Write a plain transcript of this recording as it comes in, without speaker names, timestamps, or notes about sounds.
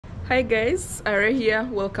Hi guys, Ara here.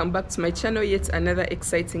 Welcome back to my channel. Yet another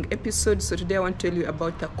exciting episode. So today I want to tell you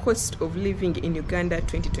about the cost of living in Uganda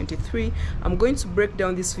 2023. I'm going to break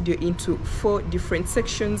down this video into 4 different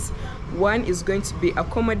sections. 1 is going to be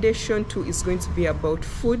accommodation, 2 is going to be about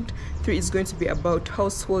food, 3 is going to be about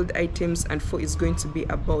household items, and 4 is going to be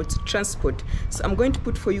about transport. So I'm going to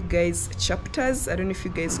put for you guys chapters. I don't know if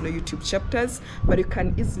you guys know YouTube chapters, but you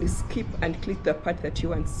can easily skip and click the part that you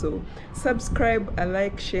want. So subscribe,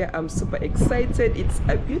 like, share. I'm super excited. It's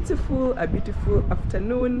a beautiful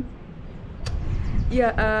afternoon.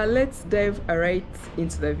 Let's dive right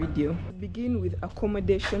into the video. To begin with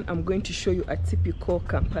accommodation, I'm going to show you a typical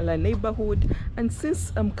Kampala neighborhood, and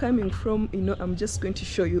since I'm coming from, I'm just going to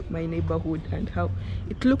show you my neighborhood and how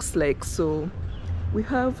it looks like. So we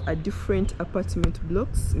have a different apartment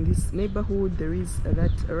blocks in this neighborhood. There is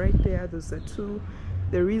that right there, those are 2.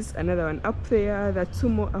 There is another one up there, there are 2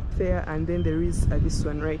 more up there, and then there is this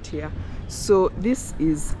one right here. So this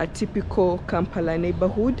is a typical Kampala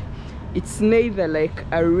neighborhood. It's neither like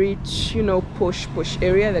a rich, posh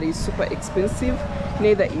area that is super expensive,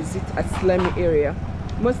 neither is it a slummy area.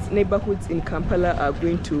 Most neighborhoods in Kampala are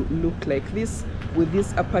going to look like this, with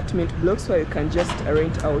these apartment blocks where you can just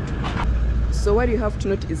rent out. So what you have to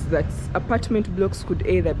note is that apartment blocks could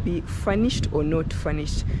either be furnished or not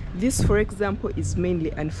furnished. This, for example, is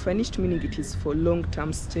mainly unfurnished, meaning it is for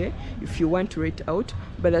long-term stay if you want to rent out,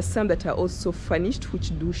 but there's some that are also furnished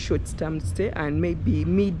which do short-term stay and maybe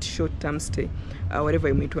mid-short-term stay, whatever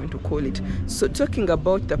you might want to call it. So talking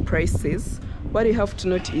about the prices, what you have to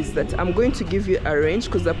note is that I'm going to give you a range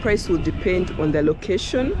because the price will depend on the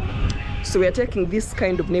location. So we are taking this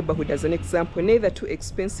kind of neighborhood as an example. Neither too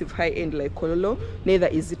expensive high-end like Kololo, neither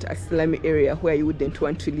is it a slummy area where you wouldn't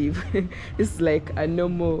want to live. It's like a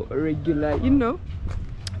normal, regular,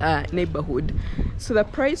 neighborhood. So the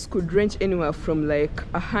price could range anywhere from like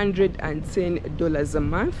 $110 a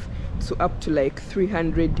month to up to like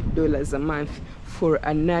 $300 a month for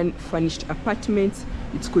a non-furnished apartment.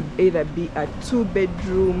 It could either be a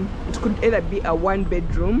 2-bedroom, it could either be a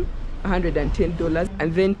 1-bedroom, $110,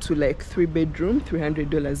 and then to like 3-bedroom,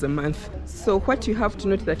 $300 a month. So what you have to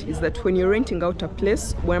note that is that when you're renting out a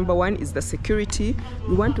place, number 1 is the security.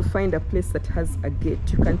 You want to find a place that has a gate.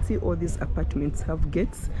 You can see all these apartments have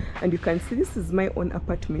gates, and you can see this is my own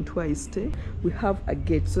apartment where I stay. We have a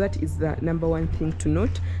gate, so that is the number 1 thing to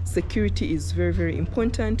note. Security is very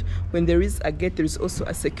important. When there is a gate, there is also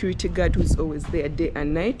a security guard who is always there day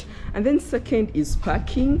and night. And then second is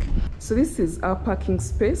parking. So this is our parking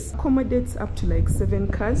space. Accommodates up to like 7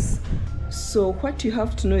 cars. So what you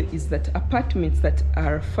have to know is that apartments that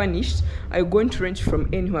are furnished are going to range from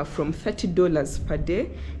anywhere from $30 per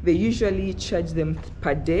day. They usually charge them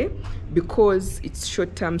per day because it's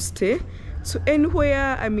short-term stay. So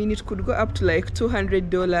anywhere, it could go up to like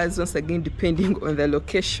 $200, once again depending on the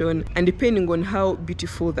location and depending on how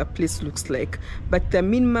beautiful the place looks like. But the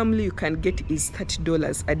minimally you can get is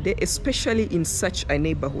 $30 a day, especially in such a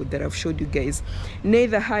neighborhood that I've showed you guys.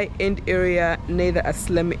 Neither high-end area, neither a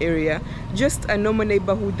slum area, just a normal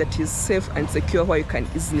neighborhood that is safe and secure where you can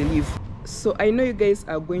easily live. So I know you guys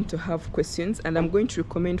are going to have questions, and I'm going to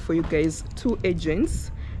recommend for you guys 2 agents,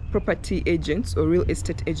 property agents or real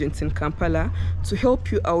estate agents in Kampala, to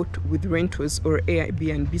help you out with rentals or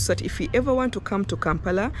Airbnb. So that if you ever want to come to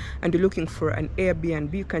Kampala and you're looking for an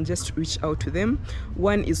Airbnb, you can just reach out to them.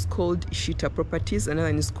 One is called Ishita Properties, another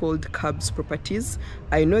one is called Kabs Properties.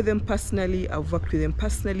 I know them personally, I've worked with them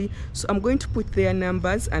personally, so I'm going to put their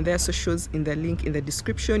numbers and their socials in the link in the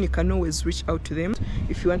description. You can always reach out to them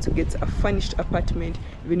if you want to get a furnished apartment,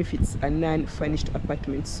 even if it's a non-furnished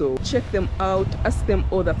apartment. So check them out, ask them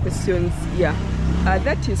all the questions.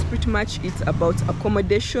 That is pretty much it about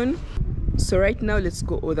accommodation. So right now let's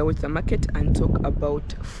go all the way to the market and talk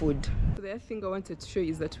about food. So the other thing I wanted to show you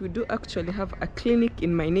is that we do actually have a clinic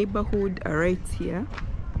in my neighborhood right here.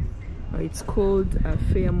 It's called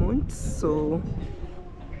Fairmont. So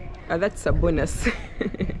that's a bonus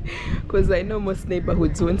because I know most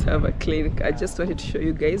neighborhoods won't have a clinic. I just wanted to show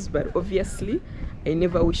you guys, but obviously I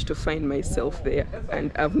never wish to find myself there,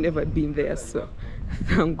 and I've never been there, so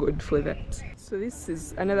thank God for that. So this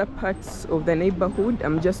is another part of the neighborhood.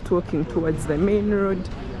 I'm just walking towards the main road.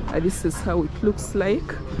 This is how it looks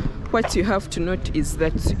like. What you have to note is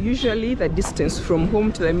that usually the distance from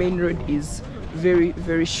home to the main road is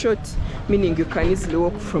very short, meaning you can easily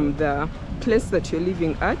walk from the place that you're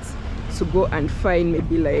living at to go and find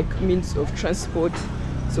maybe like means of transport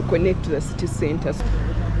to connect to the city center.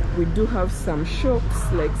 We do have some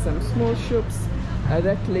shops, like some small shops.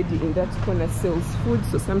 That lady in that corner sells food,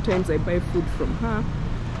 so sometimes I buy food from her.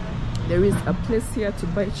 There is a place here to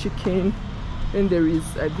buy chicken, Then there is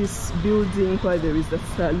this building where there is a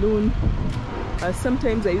saloon.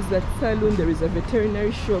 Sometimes I use that saloon. There is a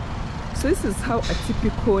veterinary shop. So this is how a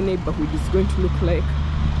typical neighborhood is going to look like.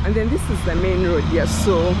 And then this is the main road here.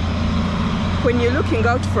 So when you're looking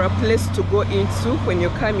out for a place to go into, when you're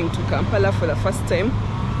coming to Kampala for the first time,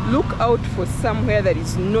 look out for somewhere that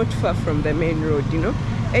is not far from the main road, you know,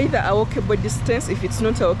 either a walkable distance. If it's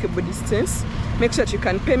not a walkable distance, make sure that you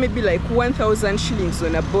can pay maybe like 1,000 shillings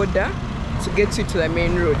on a BODA to get you to the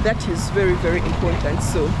main road. That is very, very important.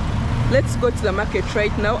 So let's go to the market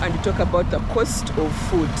right now and talk about the cost of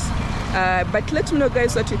food. But let me know,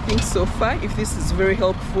 guys, what you think so far, if this is very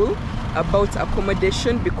helpful about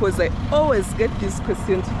accommodation, because I always get these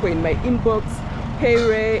questions in my inbox. Hey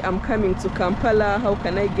Ray, I'm coming to Kampala, how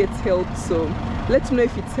can I get help? So let me know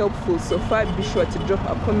if it's helpful so far. Be sure to drop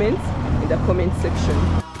a comment in the comment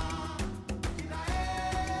section.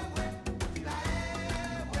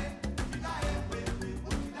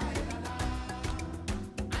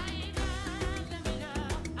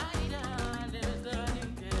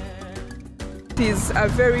 Is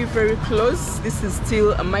very, very close. This is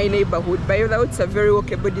still my neighborhood, but it's a very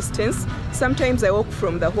walkable distance. Sometimes I walk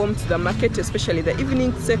from the home to the market, especially the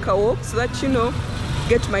evening, take a walk so that, you know,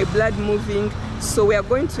 get my blood moving. So we are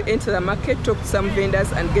going to enter the market, talk to some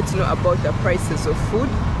vendors and get to know about the prices of food.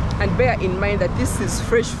 And bear in mind that this is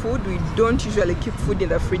fresh food. We don't usually keep food in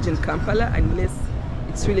the fridge in Kampala unless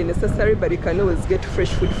it's really necessary, but you can always get fresh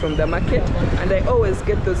food from the market. And I always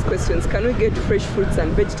get those questions: can we get fresh fruits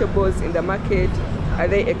and vegetables in the market? Are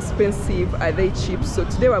they expensive? Are they cheap? So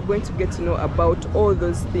today we're going to get to know about all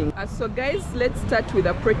those things. So guys, let's start with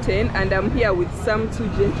the protein, and I'm here with some two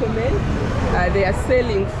gentlemen. They are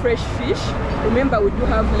selling fresh fish. Remember, we do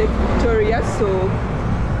have Lake Victoria, so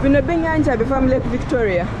Lake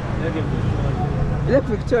Victoria. Lake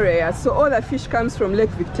Victoria. So all the fish comes from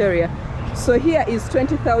Lake Victoria. So here is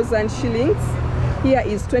 20,000 shillings, here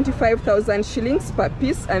is 25,000 shillings per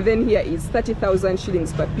piece, and then here is 30,000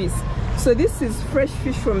 shillings per piece. So this is fresh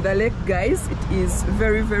fish from the lake, guys. It is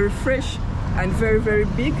very, very fresh and very, very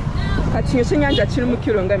big. So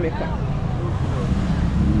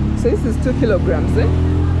this is 2 kilograms.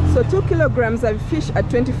 So 2 kilograms of fish at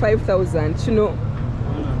 25,000, you know,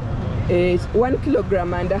 1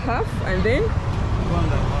 kilogram and a half, and then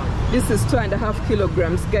this is 2.5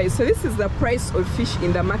 kilograms, guys. So this is the price of fish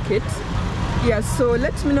in the market. Yeah, so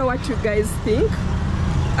let me know what you guys think.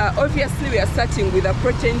 Obviously we are starting with a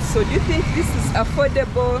protein. So do you think this is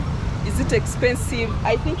affordable? Is it expensive?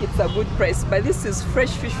 I think it's a good price, but this is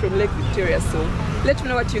fresh fish from Lake Victoria. So let me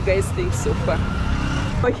know what you guys think so far.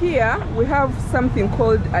 So here we have something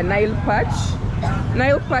called a Nile perch.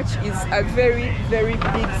 Nile perch is a very, very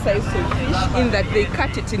big size of fish in that they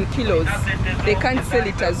cut it in kilos. They can't sell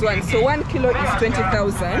it as one. So 1 kilo is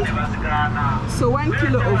 20,000. So 1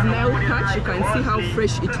 kilo of Nile perch, you can see how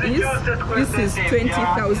fresh it is. This is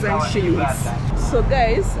 20,000 shillings. So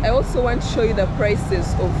guys, I also want to show you the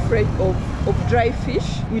prices of dry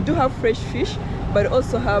fish. We do have fresh fish, but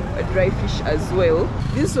also have a dry fish as well.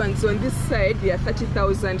 These ones on this side, they are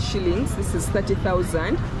 30,000 shillings. This is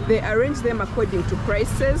 30,000. They arrange them according to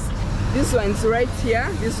prices. These ones right here,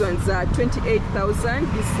 these ones are 28,000,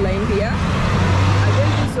 this line here. And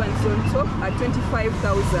then these ones on top are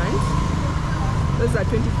 25,000. Those are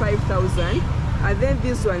 25,000. And then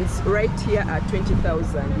these ones right here are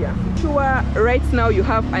 20,000. Yeah. Sure, right now you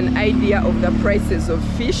have an idea of the prices of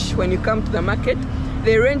fish when you come to the market.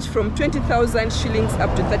 They range from 20,000 shillings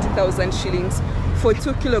up to 30,000 shillings for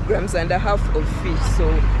 2 kilograms and a half of fish.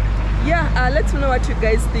 So yeah, let me know what you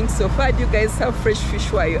guys think so far. Do you guys have fresh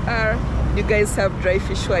fish where you are? Do you guys have dry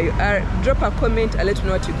fish where you are? Drop a comment and let me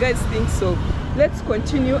know what you guys think. So let's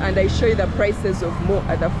continue and I show you the prices of more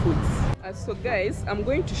other foods. So guys, I'm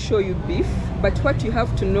going to show you beef, but what you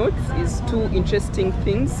have to note is two interesting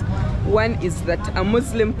things. One is that a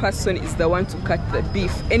Muslim person is the one to cut the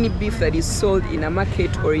beef. Any beef that is sold in a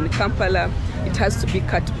market or in Kampala, it has to be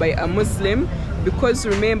cut by a Muslim, because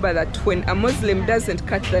remember that when a Muslim doesn't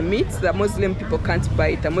cut the meat, the Muslim people can't buy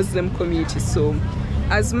it, the Muslim community. So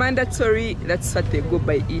as mandatory, that's what they go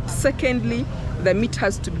by it. Secondly, the meat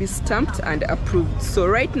has to be stamped and approved. So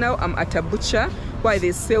right now I'm at a butcher where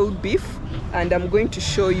they sell beef, and I'm going to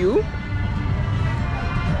show you.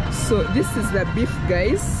 So this is the beef,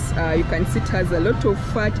 guys. You can see it has a lot of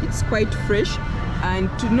fat. It's quite fresh, and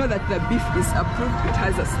to know that the beef is approved, it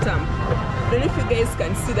has a stamp. I don't know if you guys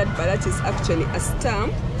can see that, but that is actually a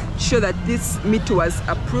stamp show that this meat was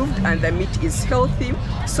approved and the meat is healthy.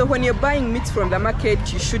 So when you're buying meat from the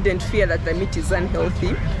market, you shouldn't fear that the meat is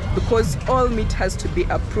unhealthy, because all meat has to be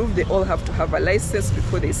approved. They all have to have a license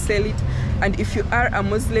before they sell it. And if you are a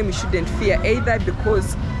Muslim, you shouldn't fear either,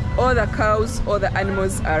 because all the cows, all the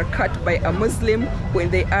animals are cut by a Muslim when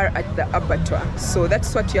they are at the abattoir. So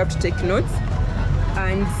that's what you have to take note.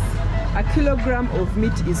 And a kilogram of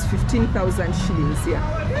meat is 15,000 shillings.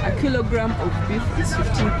 Yeah, a kilogram of beef is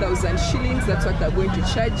 15,000 shillings. That's what they're going to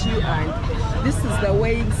charge you, and this is the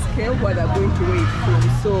weighing scale where they're going to weigh it from.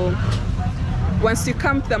 So once you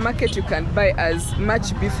come to the market, you can buy as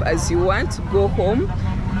much beef as you want, go home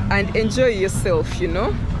and enjoy yourself, you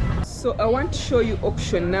know. So I want to show you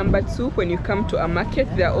option number 2. When you come to a market,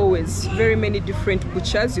 there are always very many different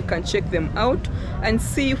butchers. You can check them out and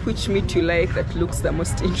see which meat you like that looks the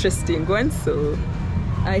most interesting one. So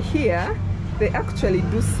here they actually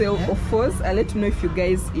do sell offals. I'll let you know if you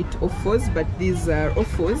guys eat offals, but these are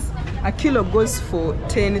offals. A kilo goes for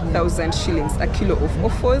 10,000 shillings, a kilo of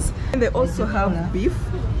offals. And they also have beef.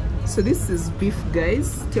 So this is beef,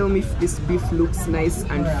 guys. Tell me if this beef looks nice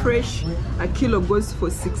and fresh. A kilo goes for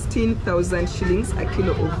 16,000 shillings, a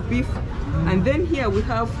kilo of beef. And then here we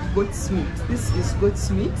have goat's meat. This is goat's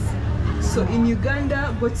meat. So in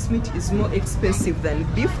Uganda, goat's meat is more expensive than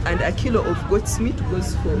beef, and a kilo of goat's meat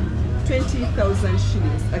goes for 20,000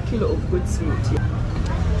 shillings, a kilo of goat's meat.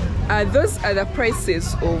 Those are the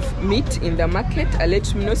prices of meat in the market. I'll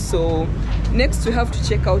let you know. So next we have to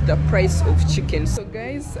check out the price of chicken. So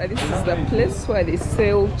guys, this is the place where they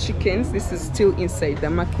sell chickens. This is still inside the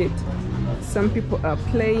market. Some people are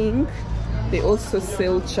playing. They also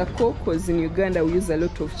sell charcoal, because in Uganda we use a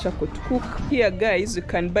lot of charcoal to cook. Here guys, you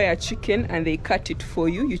can buy a chicken and they cut it for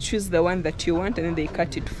you. You choose the one that you want and then they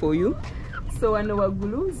cut it for you. So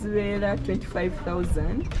wanowagulu zibeera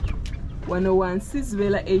 25,000. 101C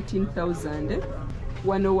zibeera 18,000.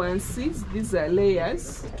 101C, these are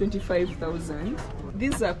layers, 25,000.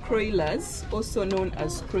 These are broilers, also known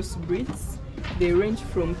as crossbreeds. They range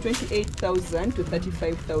from 28,000 to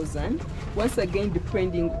 35,000. Once again,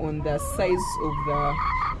 depending on the size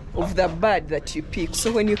of the bird that you pick.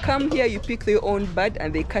 So when you come here, you pick your own bird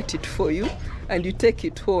and they cut it for you and you take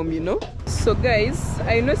it home, you know. So guys,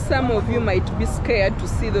 I know some of you might be scared to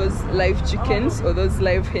see those live chickens or those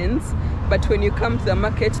live hens, but when you come to the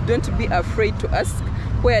market, don't be afraid to ask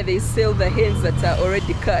where they sell the hens that are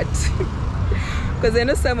already cut. Because I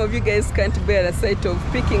know some of you guys can't bear the sight of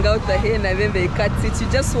picking out the hen and then they cut it. You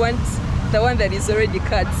just want the one that is already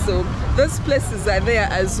cut. So those places are there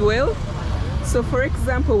as well. So for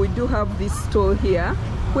example, we do have this store here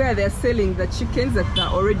where they're selling the chickens that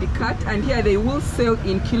are already cut, and here they will sell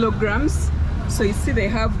in kilograms. So you see they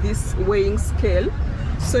have this weighing scale.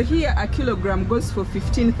 So here a kilogram goes for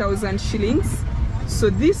 15,000 shillings.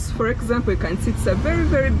 So this, for example, you can see it's a very,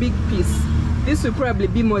 very big piece. This will probably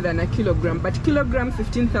be more than a kilogram, but kilogram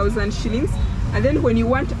 15,000 shillings. And then when you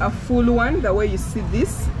want a full one, the way you see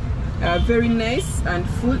this, very nice and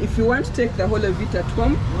full, if you want to take the whole of it at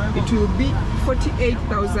home, it will be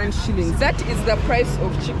 48,000 shillings. That is the price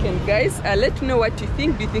of chicken, guys. Let me know what you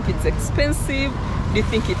think. Do you think it's expensive? Do you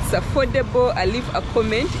think it's affordable? I'll leave a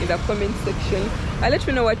comment in the comment section. Let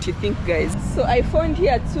me know what you think, guys. So I found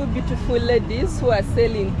here 2 beautiful ladies who are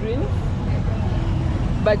selling greens,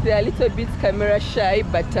 but they're a little bit camera shy,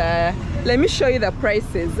 but let me show you the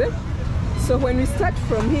prices. So when we start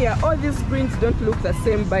from here, all these greens don't look the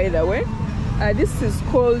same, by the way. This is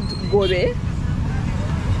called gobe.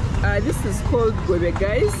 This is called gobe,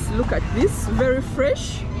 guys. Look at this, very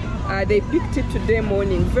fresh. They picked it today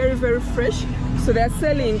morning, very, very fresh. So they're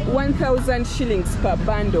selling 1,000 shillings per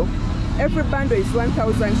bundle. Every bundle is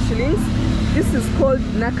 1,000 shillings. This is called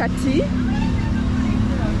nakati.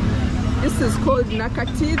 This is called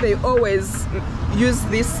nakati. They always use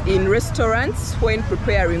this in restaurants when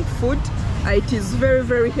preparing food. It is very,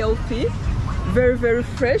 very healthy, very, very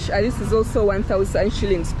fresh. This is also 1,000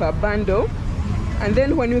 shillings per bundle. And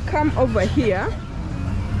then when we come over here,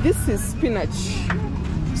 this is spinach.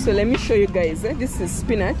 So let me show you guys. This is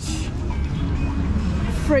spinach,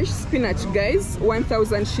 fresh spinach, guys,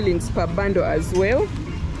 1,000 shillings per bundle as well.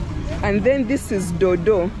 And then this is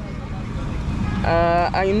dodo.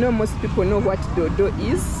 I know most people know what dodo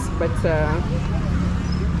is, but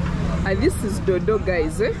this is dodo,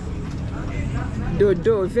 guys.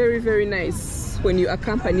 Dodo, very, very nice when you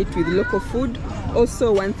accompany it with local food.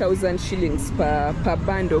 Also 1,000 shillings per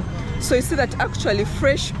bundle. So you see that actually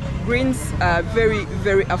fresh greens are very,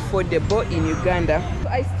 very affordable in Uganda.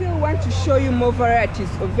 I still want to show you more varieties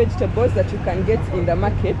of vegetables that you can get in the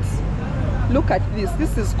market. Look at this.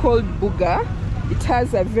 This is called buga. It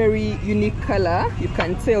has a very unique color, you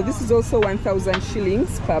can tell. This is also 1,000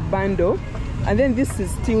 shillings per bundle. And then this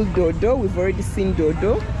is still dodo. We've already seen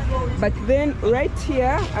dodo. But then right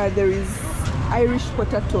here there is Irish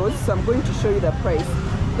potatoes, so I'm going to show you the price.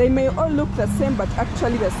 They may all look the same, but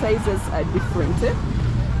actually the sizes are different.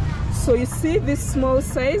 So you see this small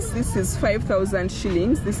size, this is 5,000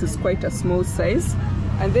 shillings. This is quite a small size.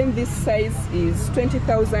 And then this size is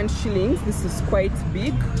 20,000 shillings. This is quite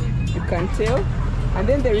big, you can tell. And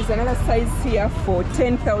then there is another size here for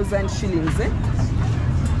 10,000 shillings.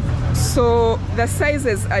 So the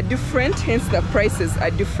sizes are different, hence the prices are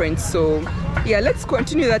different. So yeah, let's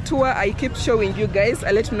continue the tour. I keep showing you guys.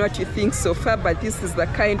 I'll let you know what you think so far, but this is the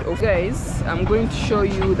kind of, guys, I'm going to show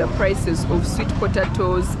you the prices of sweet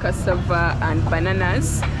potatoes, cassava and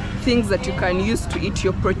bananas, things that you can use to eat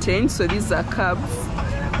your protein. So these are Kabs.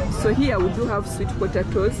 So here we do have sweet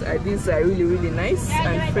potatoes. These are really nice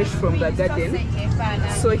and fresh from the garden.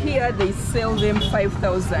 So here they sell them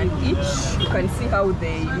 5,000 each. You can see how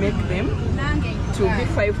they make them to be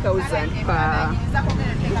 5,000 per,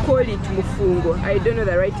 we call it mufungo. I don't know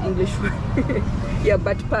the right English word. Yeah,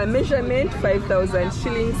 but per measurement 5,000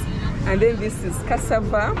 shillings. And then this is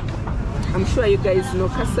cassava. I'm sure you guys know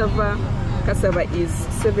cassava. Cassava is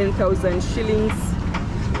 7,000 shillings.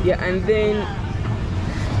 Yeah, and then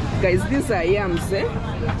guys, these are yams. I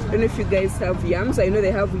don't know if you guys have yams. I know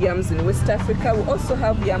they have yams in West Africa. We also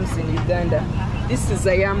have yams in Uganda. This is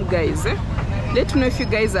a yam, guys. Let me know if you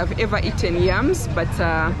guys have ever eaten yams. But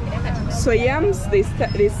so yams, they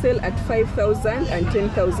sell at 5,000 and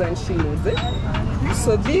 10,000 shillings.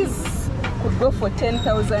 So these could go for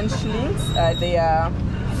 10,000 shillings. They are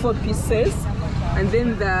 4 pieces. And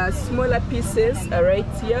then the smaller pieces right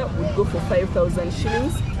here would go for 5,000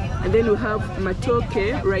 shillings. And then we have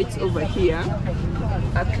matoke right over here.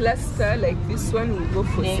 A cluster like this one will go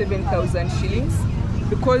for 7,000 shillings.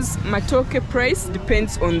 Because matoke price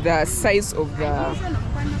depends on the size of the,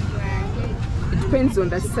 it depends on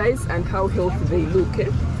the size and how healthy they look.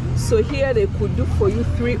 So here they could do for you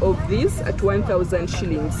 3 of these at 1,000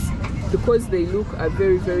 shillings. Because they look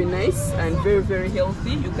very nice and very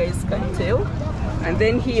healthy, you guys can tell. And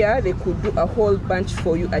then here they could do a whole bunch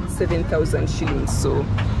for you at 7,000 shillings. So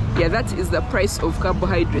yeah, that is the price of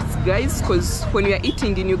carbohydrates, guys, because when we are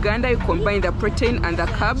eating in Uganda, you combine the protein and the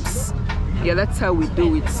carbs. Yeah, that's how we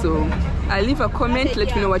do it. So I'll leave a comment,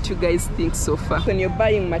 let me know what you guys think so far. When you're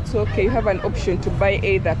buying matoke, you have an option to buy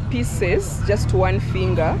either pieces, just 1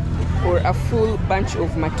 finger, or a full bunch of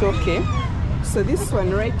matoke. So this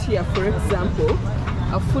one right here, for example,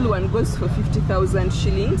 a full one goes for 50,000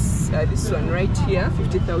 shillings. This one right here,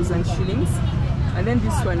 50,000 shillings. And then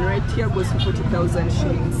this one right here goes for 40,000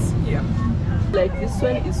 shillings. Yeah, like this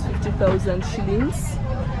one is 50,000 shillings.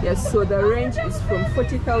 Yeah, so the range is from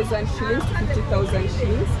 40,000 shillings to 50,000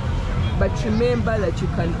 shillings. But remember that you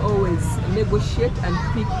can always negotiate and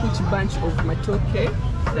pick which bunch of matoke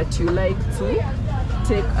that you like to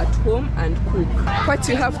take at home and cook. What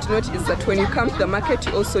you have to note is that when you come to the market,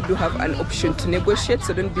 you also do have an option to negotiate,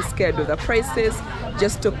 so don't be scared of the prices.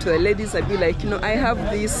 Just talk to the ladies and be like, you know, I have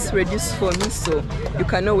this reduced for me, so you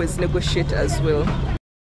can always negotiate as well.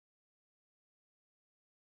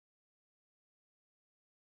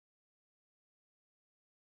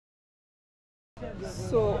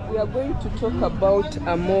 So we are going to talk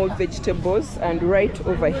about more vegetables, and right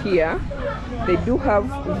over here they do have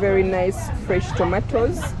very nice fresh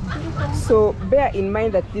tomatoes. So bear in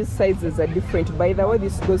mind that these sizes are different. By the way,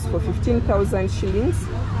 this goes for 15,000 shillings,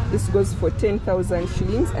 this goes for 10,000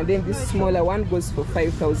 shillings, and then this smaller one goes for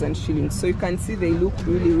 5,000 shillings. So you can see they look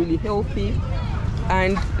really healthy,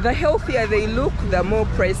 and the healthier they look, the more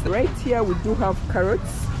price. Right here we do have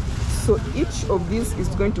carrots. So each of these is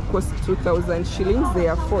going to cost 2,000 shillings. There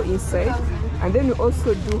are 4 inside. And then we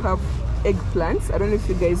also do have eggplants. I don't know if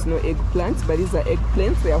you guys know eggplants, but these are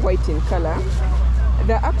eggplants. They are white in color.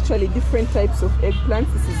 There are actually different types of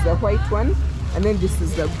eggplants. This is the white one, and then this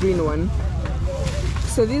is the green one.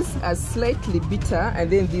 So these are slightly bitter, and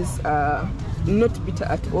then these are not bitter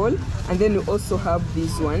at all. And then we also have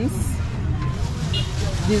these ones.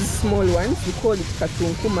 These small ones, we call it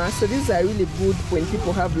katunkuma. So these are really good when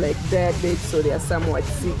people have like diabetes, so they are somewhat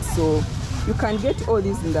sick. So you can get all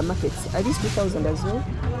these in the markets. Are these 2,000 as well?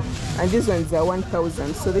 And these ones are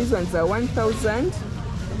 1,000. So these ones are 1,000,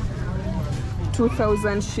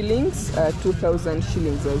 2,000 shillings, 2,000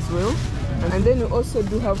 shillings as well. And then we also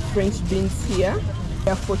do have French beans here.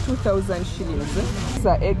 They are for 2,000 shillings. These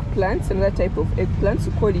are eggplants, another type of eggplants.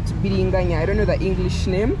 We call it biringanya. I don't know the English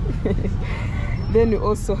name. Then we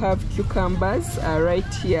also have cucumbers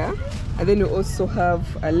right here, and then we also have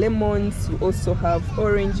lemons. We also have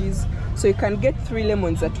oranges. So you can get 3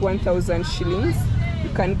 lemons at 1,000 shillings. You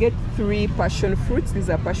can get 3 passion fruits. These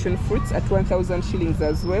are passion fruits at 1,000 shillings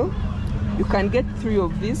as well. You can get 3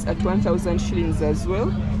 of these at 1,000 shillings as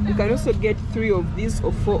well. You can also get 3 of these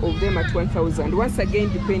or 4 of them at 1,000. Once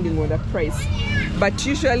again, depending on the price. But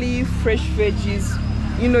usually fresh veggies,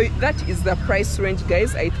 you know, that is the price range,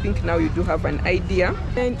 guys. I think now you do have an idea.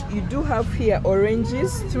 And you do have here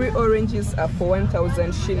oranges. 3 oranges are for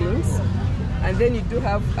 1,000 shillings. And then you do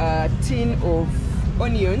have a tin of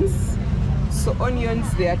onions. So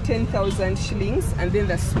onions, they are 10,000 shillings. And then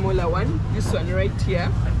the smaller one, this one right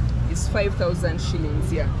here, is 5,000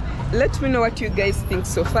 shillings. Yeah, let me know what you guys think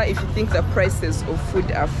so far, if you think the prices of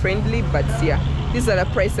food are friendly. But yeah, these are the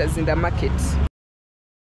prices in the market.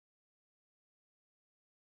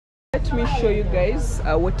 Let me show you guys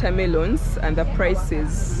watermelons and the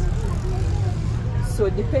prices. So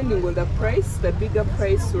depending on the price, the bigger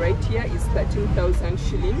price right here is 13,000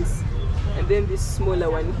 shillings, and then this smaller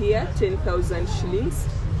one here, 10,000 shillings,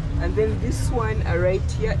 and then this one right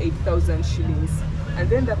here, 8,000 shillings. And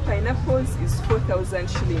then the pineapples is 4,000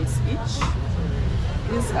 shillings each.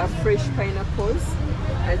 These are fresh pineapples.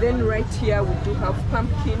 And then right here we do have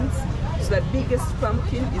pumpkins. So the biggest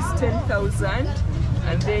pumpkin is 10,000,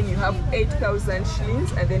 and then you have 8,000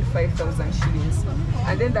 shillings, and then 5,000 shillings.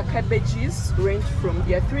 And then the cabbages range from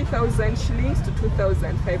 3,000 shillings to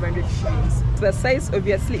 2,500 shillings. The size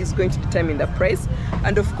obviously is going to determine the price,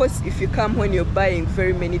 and of course if you come when you're buying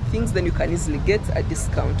very many things, then you can easily get a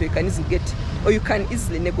discount, or you can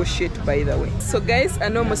easily negotiate, by the way. So guys, I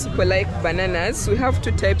know most people like bananas. We have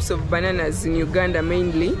 2 types of bananas in Uganda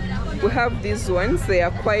mainly. We have these ones. They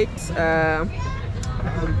are quite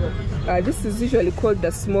this is usually called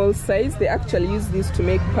the small size. They actually use these to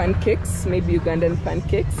make pancakes, maybe Ugandan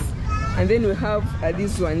pancakes. And then we have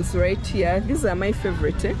these ones right here. These are my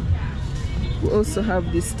favorite. We also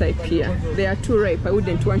have this type here. They are too ripe. I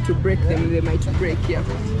wouldn't want to break them. They might break here.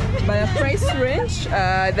 By the price range,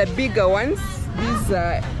 the bigger ones, these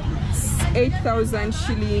are 8,000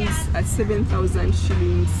 shillings, 7,000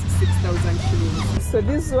 shillings, 6,000 shillings. So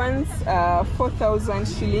these ones are 4,000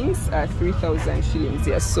 shillings, 3,000 shillings.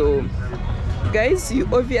 Yeah, so guys, you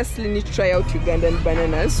obviously need to try out Ugandan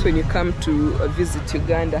bananas when you come to visit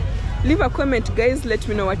Uganda. Leave a comment, guys. Let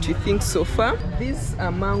me know what you think so far. These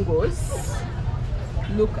are mangoes.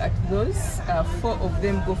 Look at those. 4 of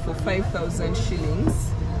them go for 5,000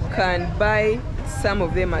 shillings. You can buy, some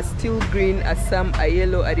of them are still green, some are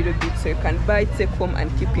yellow a little bit, so you can buy, take home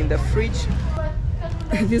and keep in the fridge.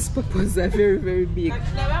 These purples are very, very big.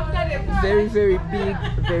 Very, very big,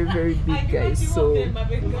 very, very big, guys. So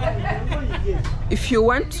if you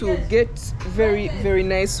want to get very, very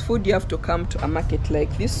nice food, you have to come to a market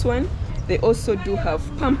like this one. They also do have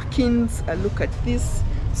pumpkins. Look at this.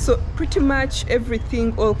 So pretty much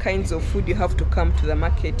everything, all kinds of food, you have to come to the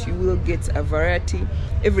market. You will get a variety.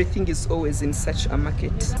 Everything is always in such a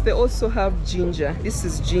market. They also have ginger. This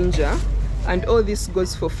is ginger, and all this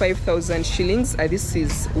goes for 5,000 shillings. This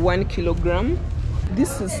is 1 kilogram.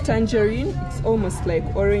 This is tangerine. It's almost like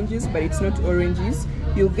oranges, but it's not oranges.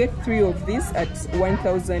 You'll get 3 of these at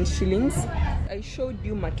 1,000 shillings. I showed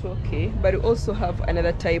you matoke, but we also have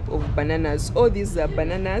another type of bananas. All these are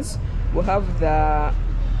bananas. We have the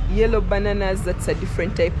yellow bananas, that's a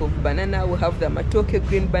different type of banana. We have the matoke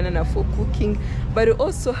green banana for cooking, but we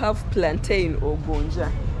also have plantain or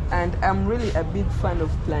gonja, and I'm really a big fan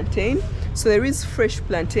of plantain. So there is fresh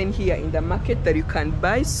plantain here in the market that you can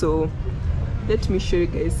buy. So let me show you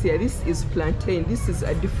guys here. This is plantain. This is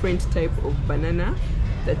a different type of banana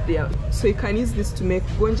that they are. So you can use this to make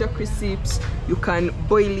gonja crisps. You can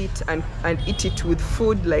boil it and eat it with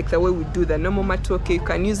food like the way we do the normal matoke. You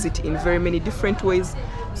can use it in very many different ways.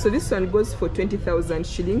 So this one goes for 20,000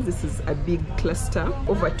 shillings. This is a big cluster,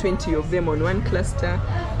 over 20 of them on one cluster.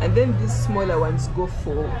 And then these smaller ones go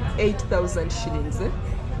for 8,000 shillings,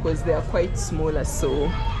 because they are quite smaller. So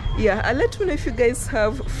yeah, I'll let you know if you guys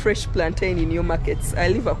have fresh plantain in your markets.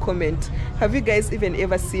 I'll leave a comment. Have you guys even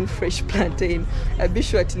ever seen fresh plantain? Be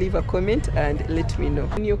sure to leave a comment and let me know.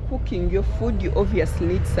 When you're cooking your food, you obviously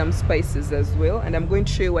need some spices as well, and I'm going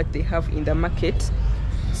to show you what they have in the market.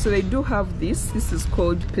 So they do have this. This is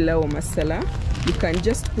called pilau masala. You can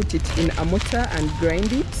just put it in a mortar and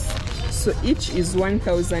grind it. So each is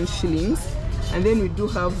 1,000 shillings. And then we do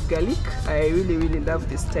have garlic. I really, really love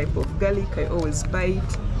this type of garlic. I always buy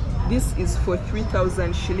it. This is for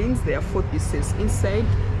 3,000 shillings. There are 4 pieces inside.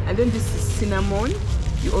 And then this is cinnamon.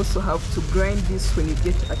 You also have to grind this when you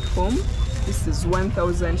get at home. This is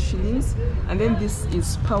 1,000 shillings. And then this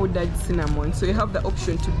is powdered cinnamon. So you have the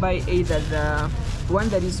option to buy either the one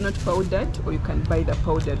that is not powdered, or you can buy the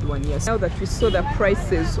powdered one. Yes. Now that we saw the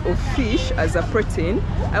prices of fish as a protein,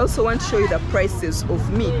 I also want to show you the prices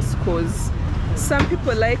of meat, because some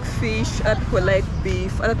people like fish, other people like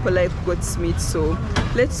beef, other people like goat's meat. So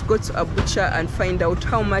let's go to a butcher and find out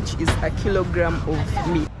how much is a kilogram of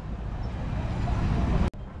meat.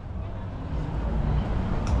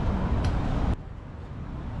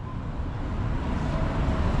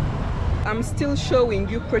 I'm still showing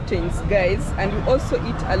you proteins, guys, and we also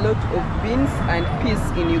eat a lot of beans and peas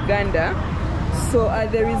in Uganda. So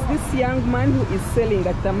there is this young man who is selling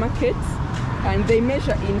at the market, and they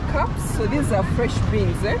measure in cups. So these are fresh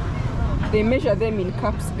beans, they measure them in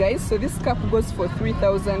cups, guys. So this cup goes for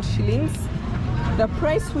 3,000 shillings. The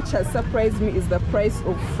price which has surprised me is the price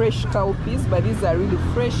of fresh cowpeas, but these are really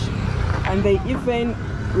fresh, and they even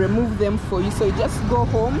remove them for you. So you just go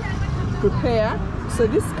home, prepare. So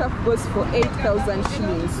this cup goes for 8,000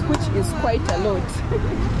 shillings, which is quite a lot.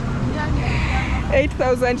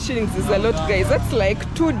 8,000 shillings is a lot, guys. That's like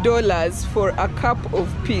 $2 for a cup of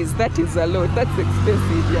peas. That is a lot. That's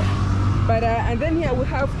expensive, yeah. But and then here we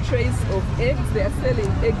have trays of eggs. They are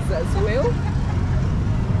selling eggs as well.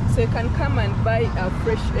 So you can come and buy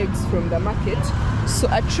fresh eggs from the market. So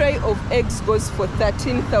a tray of eggs goes for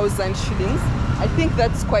 13,000 shillings. I think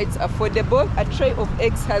that's quite affordable. A tray of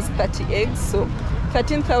eggs has 30 eggs, so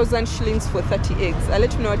 13,000 shillings for 30 eggs. I'll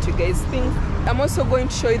let you know what you guys think. I'm also going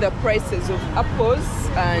to show you the prices of apples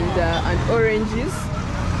and oranges.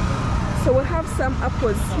 So we have some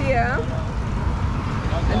apples here,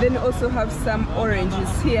 and then also have some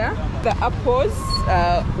oranges here. The apples,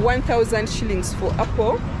 1,000 shillings for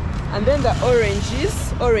apple, and then the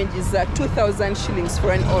oranges are 2,000 shillings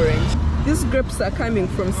for an orange. These grapes are coming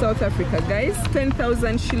from South Africa, guys.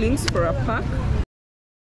 10,000 shillings for a pack.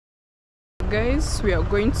 Guys, we are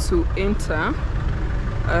going to enter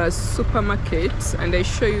a supermarket, and I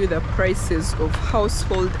show you the prices of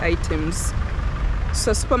household items.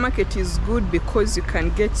 So supermarket is good because you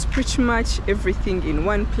can get pretty much everything in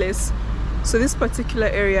one place. So this particular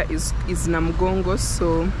area is Namugongo.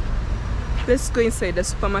 So let's go inside the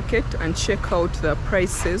supermarket and check out the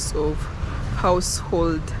prices of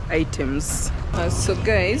household items. So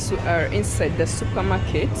guys, we are inside the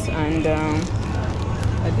supermarket, and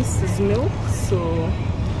this is milk. So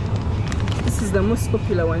this is the most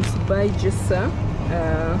popular one to buy. Jessa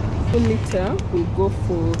 1 liter will go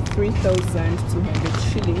for 3,200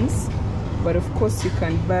 shillings. But of course you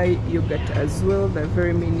can buy yogurt as well. There are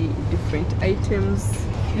very many different items.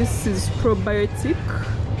 This is probiotic.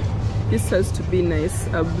 This has to be nice.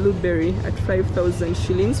 A blueberry at 5,000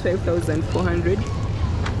 shillings, 5,400.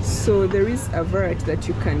 So there is a variety that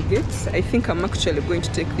you can get. I think I'm actually going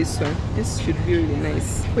to take this one. This should be really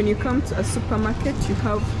nice. When you come to a supermarket, you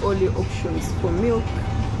have all your options for milk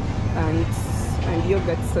and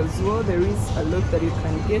yogurts as well. There is a lot that you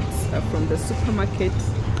can get from the supermarket.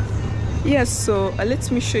 Yes, so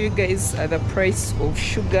let me show you guys the price of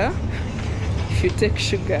sugar. If you take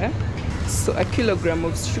sugar, so a kilogram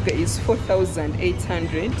of sugar is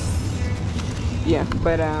 4,800. Yeah,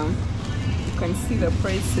 but you can see the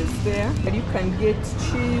prices there. And you can get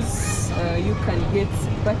cheese, you can get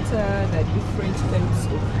butter. There are different types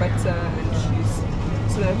of butter and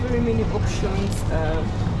cheese. So there are very many options.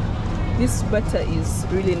 This butter is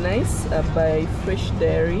really nice by Fresh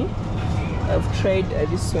Dairy. I've tried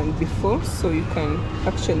this one before, so you can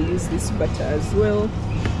actually use this butter as well.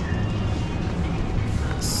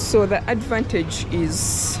 So the advantage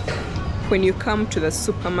is when you come to the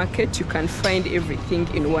supermarket, you can find everything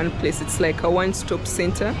in one place. It's like a one-stop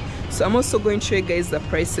center. So I'm also going to show you guys the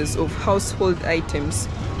prices of household items.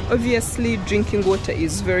 Obviously, drinking water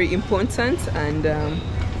is very important, and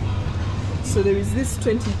so there is this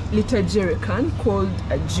 20-liter jerry can called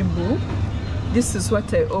a Jibu. This is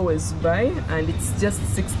what I always buy, and it's just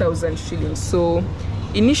 6,000 shillings. So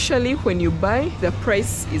initially when you buy, the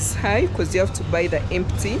price is high because you have to buy the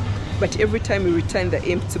empty, but every time you return the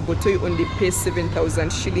empty bottle, you only pay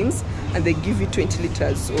 7,000 shillings, and they give you 20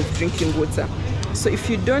 liters of drinking water. So if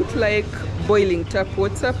you don't like boiling tap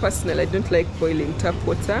water, personally I don't like boiling tap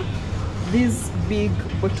water, these big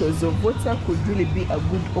bottles of water could really be a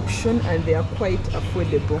good option, and they are quite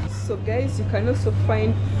affordable. So guys, you can also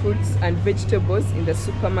find fruits and vegetables in the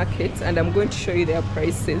supermarket, and I'm going to show you their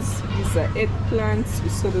prices. These are eggplants, we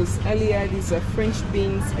saw those earlier. These are French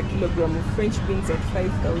beans, a kilogram of French beans at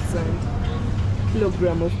 5,000,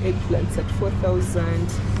 kilogram of eggplants at 4,000.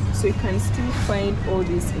 So you can still find all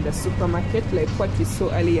this in the supermarket, like what we saw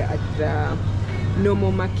earlier at the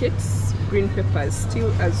normal markets. Green peppers still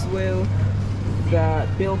as well. the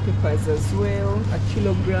bell peppers as well. A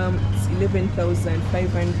kilogram, it's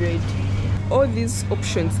 11,500. All these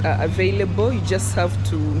options are available. You just have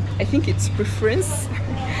to, I think it's preference.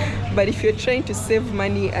 But if you're trying to save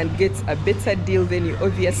money and get a better deal, then you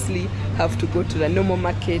obviously have to go to the normal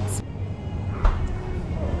market.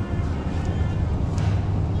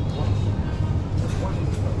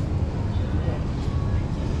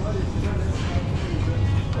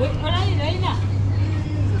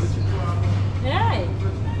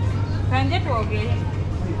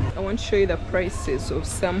 I want to show you the prices of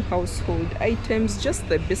some household items, just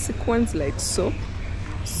the basic ones like so.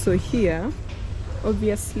 So here,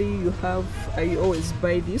 obviously you have, I always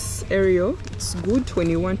buy this Ariel. It's good when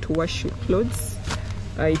you want to wash your clothes.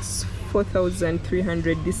 It's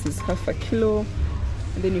 4,300. This is half a kilo.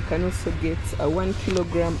 And then you can also get a 1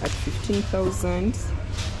 kilogram at 15,000.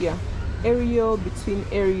 Yeah, Ariel, between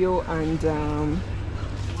Ariel and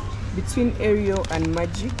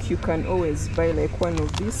Magic, you can always buy like one of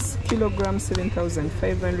these. Kilogram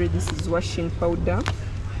 7,500. This is washing powder.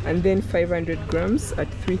 And then 500 grams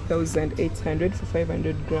at 3,800 for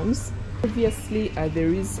 500 grams. Obviously,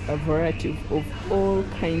 there is a variety of all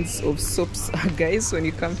kinds of soaps, guys, when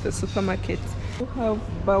you come to the supermarket. You have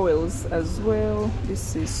bowels as well.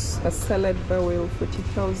 This is a salad bowl,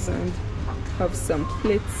 40,000. Have some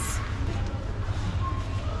plates.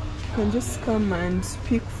 You can just come and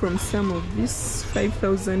pick from some of these.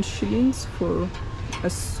 5,000 shillings for a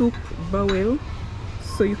soup bowl.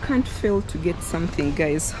 So you can't fail to get something,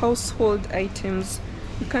 guys. Household items,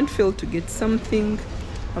 you can't fail to get something.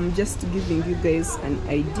 I'm just giving you guys an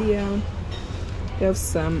idea. You have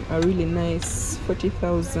some really nice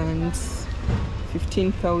 40,000,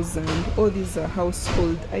 15,000. All these are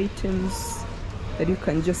household items that you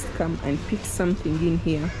can just come and pick something in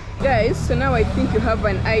here, guys. So now I think you have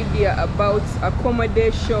an idea about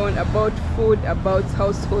accommodation, about food, about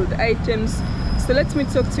household items. So let me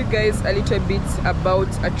talk to you guys a little bit about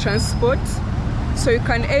a transport. So you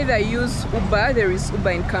can either use Uber, there is Uber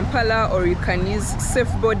in Kampala, or you can use safe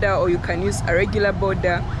BODA, or you can use a regular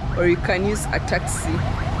BODA, or you can use a taxi,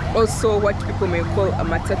 also what people may call a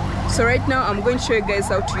matatu. So right now I'm going to show you guys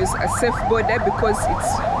how to use a safe BODA because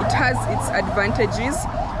it has its advantages.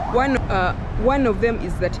 One of them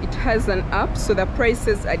is that it has an app, so the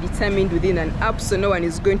prices are determined within an app, so no one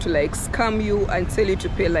is going to like scam you and tell you to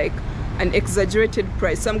pay like an exaggerated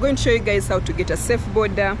price. So I'm going to show you guys how to get a safe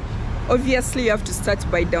BODA. Obviously you have to start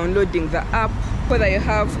by downloading the app. Whether you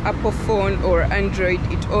have Apple phone or Android,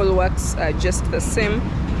 it all works just the same.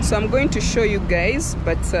 So I'm going to show you guys,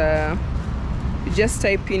 but you just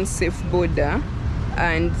type in safe BODA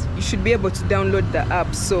and you should be able to download the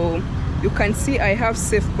app. So you can see I have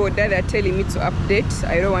safe BODA. They're telling me to update.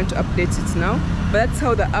 I don't want to update it now, but that's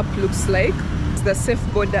how the app looks like. It's the safe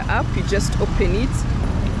BODA app. You just open it.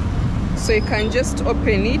 So you can just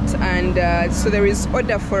open it, and so there is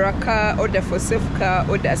order for a car, order for safe car,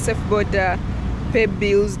 order safe BODA, pay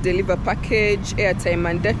bills, deliver package, airtime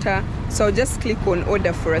and data. So I'll just click on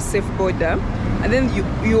order for a safe BODA, and then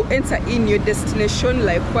you enter in your destination,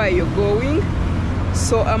 like where you're going.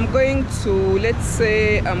 So I'm going to, let's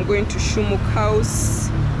say I'm going to Shumuk House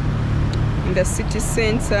in the city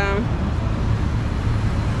center.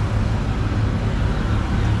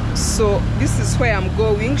 So this is where I'm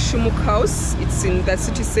going, Shumuk House. It's in the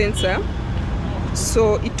city center.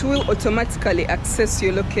 So it will automatically access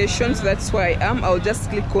your location. So that's where I am. I'll just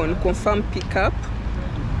click on confirm pickup.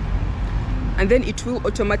 And then it will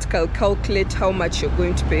automatically calculate how much you're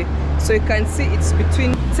going to pay. So you can see it's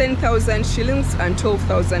between 10,000 shillings and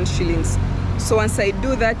 12,000 shillings. So once I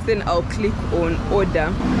do that, then I'll click on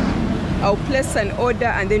order. I'll place an order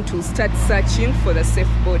and then to start searching for the safe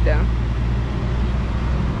BODA.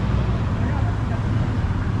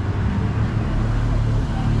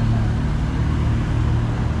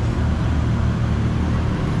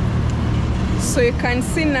 So you can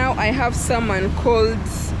see now I have someone called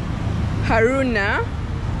Haruna.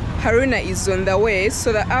 Haruna is on the way,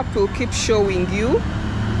 so the app will keep showing you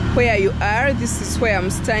where you are. This is where I'm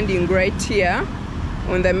standing right here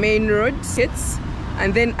on the main road.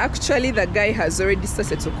 And then actually the guy has already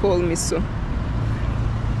started to call me. So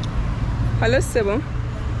hello Sebo.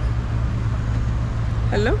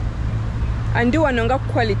 Hello. And do anonga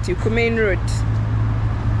quality ku main road.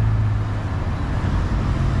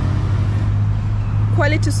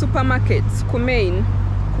 Quality supermarket, Kumain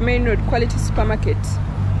Road, Quality supermarket.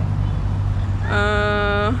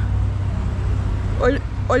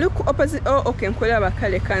 Look opposite. Oh, okay.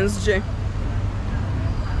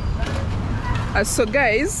 So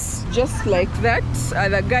guys, just like that,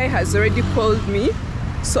 the guy has already called me.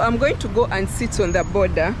 So I'm going to go and sit on the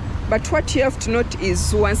border. But what you have to note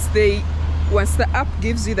is once the app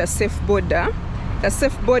gives you the safe border, the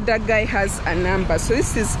safe border guy has a number. So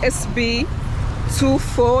this is SB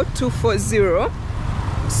 24240.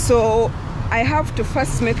 So I have to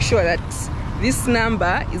first make sure that this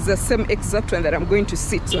number is the same exact one that I'm going to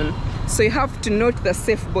sit on. So you have to note the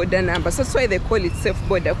safe border number. So that's why they call it safe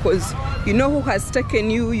border, because you know who has taken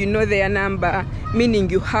you, you know their number, meaning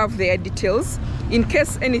you have their details. In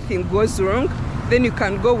case anything goes wrong, then you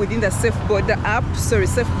can go within the safe border app,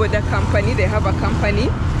 safe border company. They have a company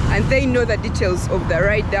and they know the details of the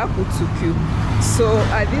rider who took you. So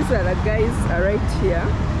these are the guys right here.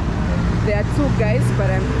 There are two guys, but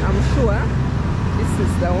I'm sure this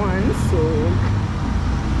is the one. So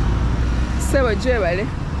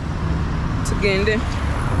tugende.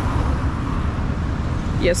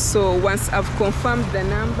 Yes, so once I've confirmed the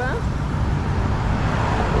number,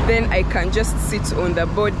 then I can just sit on the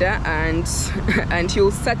border and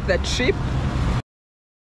he'll start the trip.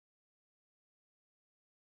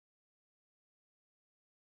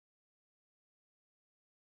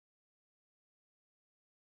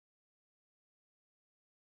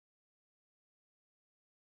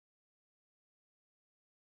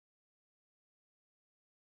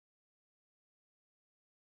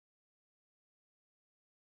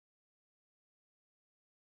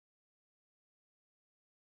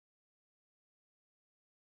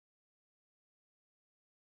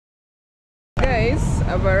 Guys,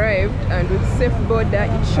 I've arrived, and with safe border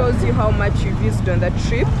it shows you how much you've used on the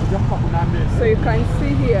trip. So you can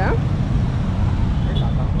see here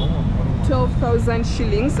 12,000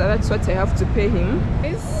 shillings. So that's what I have to pay him.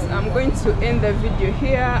 Guys, I'm going to end the video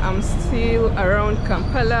here. I'm still around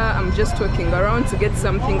Kampala. I'm just walking around to get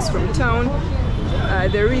some things from town.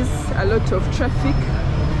 There is a lot of traffic.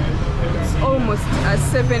 It's almost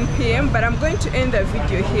 7 p.m. but I'm going to end the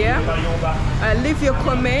video here. Leave your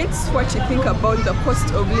comments what you think about the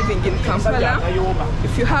cost of living in Kampala.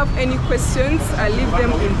 If you have any questions, leave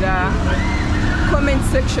them in the comment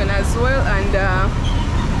section as well, and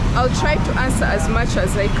I'll try to answer as much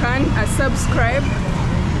as I can. Subscribe,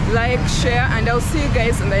 like, share, and I'll see you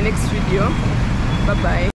guys in the next video. Bye bye.